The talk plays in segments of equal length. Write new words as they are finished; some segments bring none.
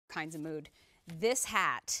kinds of mood. This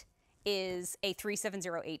hat is a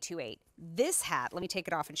 370828. This hat, let me take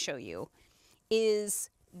it off and show you, is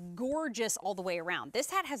gorgeous all the way around.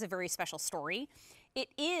 This hat has a very special story. It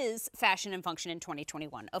is fashion and function in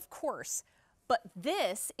 2021, of course, but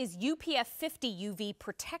this is UPF 50 UV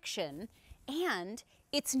protection, and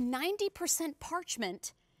it's 90%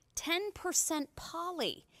 parchment, 10%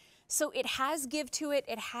 poly. So it has give to it,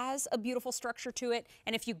 it has a beautiful structure to it,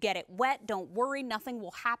 and if you get it wet, don't worry, nothing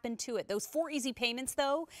will happen to it. Those 4 easy payments,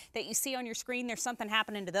 though, that you see on your screen, there's something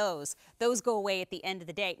happening to those. Those go away at the end of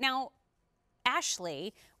the day. Now,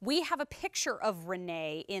 Ashley, we have a picture of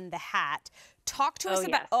Renee in the hat. Talk to us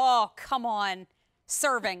about, oh, come on,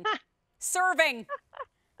 serving, serving.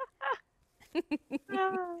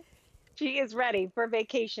 She is ready for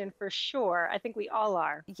vacation for sure. I think we all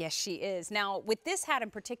are. Yes, she is. Now, with this hat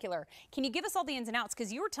in particular, can you give us all the ins and outs?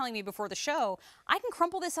 Because you were telling me before the show, I can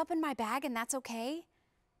crumple this up in my bag and that's okay?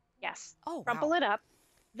 Yes. Oh, crumple it up.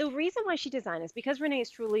 The reason why she designed is because Renee is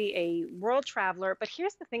truly a world traveler. But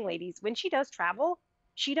here's the thing, ladies. When she does travel,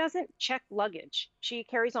 she doesn't check luggage. She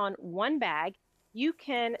carries on one bag.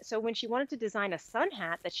 So when she wanted to design a sun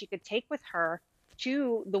hat that she could take with her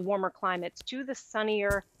to the warmer climates, to the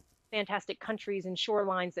sunnier, fantastic countries and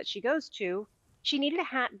shorelines that she goes to, she needed a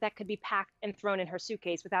hat that could be packed and thrown in her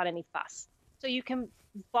suitcase without any fuss. So you can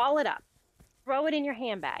ball it up, throw it in your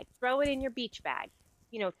handbag, throw it in your beach bag,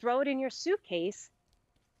 throw it in your suitcase.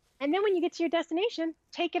 And then when you get to your destination,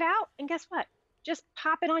 take it out, and guess what? Just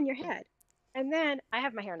pop it on your head. And then, I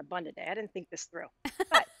have my hair in a bun today. I didn't think this through.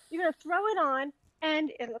 But you're going to throw it on,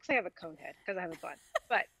 and it looks like I have a cone head because I have a bun.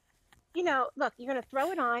 But, look, you're going to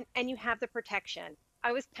throw it on, and you have the protection.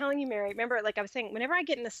 I was telling you, Mary, remember, like I was saying, whenever I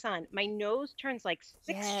get in the sun, my nose turns like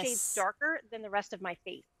 6 shades darker than the rest of my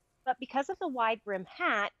face. But because of the wide brim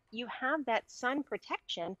hat, you have that sun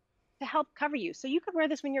protection to help cover you. So you could wear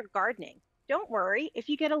this when you're gardening. Don't worry, if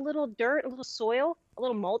you get a little dirt, a little soil, a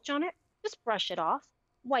little mulch on it, just brush it off,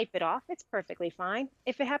 wipe it off. It's perfectly fine.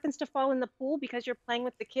 If it happens to fall in the pool because you're playing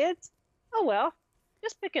with the kids, oh well,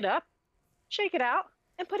 just pick it up, shake it out,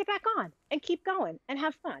 and put it back on, and keep going, and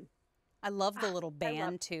have fun. I love the little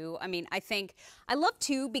band, too. I mean, I love,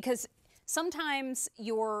 too, because sometimes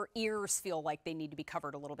your ears feel like they need to be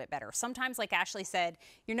covered a little bit better. Sometimes, like Ashley said,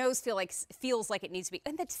 your nose feels like it needs to be,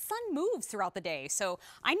 and the sun moves throughout the day. So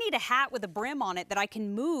I need a hat with a brim on it that I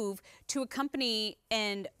can move to accompany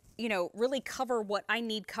and really cover what I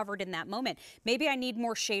need covered in that moment. Maybe I need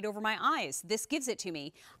more shade over my eyes. This gives it to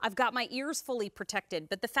me. I've got my ears fully protected,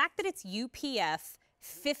 but the fact that it's UPF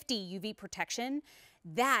 50 UV protection,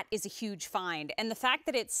 that is a huge find. And the fact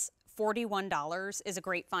that it's $41 is a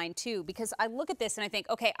great find too, because I look at this and I think,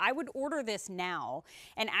 okay, I would order this now,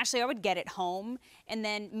 and actually I would get it home, and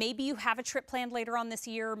then maybe you have a trip planned later on this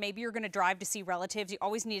year, maybe you're gonna drive to see relatives, you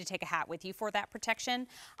always need to take a hat with you for that protection.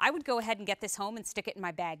 I would go ahead and get this home and stick it in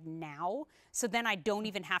my bag now, so then I don't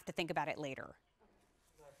even have to think about it later.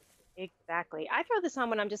 Exactly. I throw this on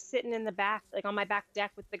when I'm just sitting in the back, like on my back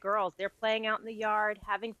deck with the girls. They're playing out in the yard,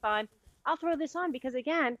 having fun. I'll throw this on because,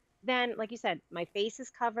 again, then, like you said, my face is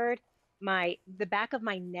covered. The back of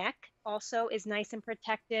my neck also is nice and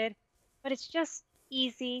protected. But it's just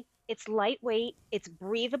easy. It's lightweight. It's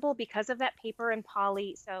breathable because of that paper and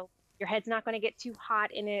poly. So your head's not going to get too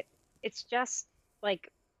hot in it. It's just like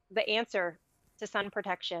the answer to sun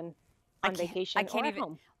protection on vacation or at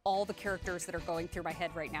home. All the characters that are going through my head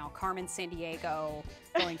right now. Carmen Sandiego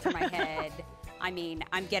going through my head. I mean,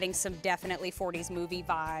 I'm getting some definitely 40s movie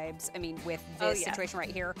vibes. I mean, with this situation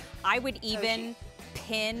right here. I would even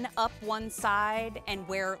pin up one side and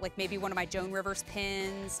wear like maybe one of my Joan Rivers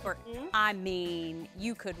pins. Or I mean,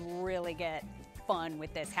 you could really get fun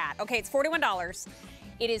with this hat. Okay, it's $41.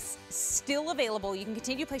 It is still available. You can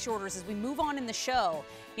continue to place your orders as we move on in the show.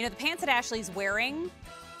 The pants that Ashley's wearing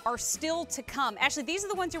are still to come. Ashley, these are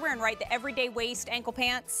the ones you're wearing, right? The everyday waist ankle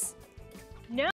pants? No.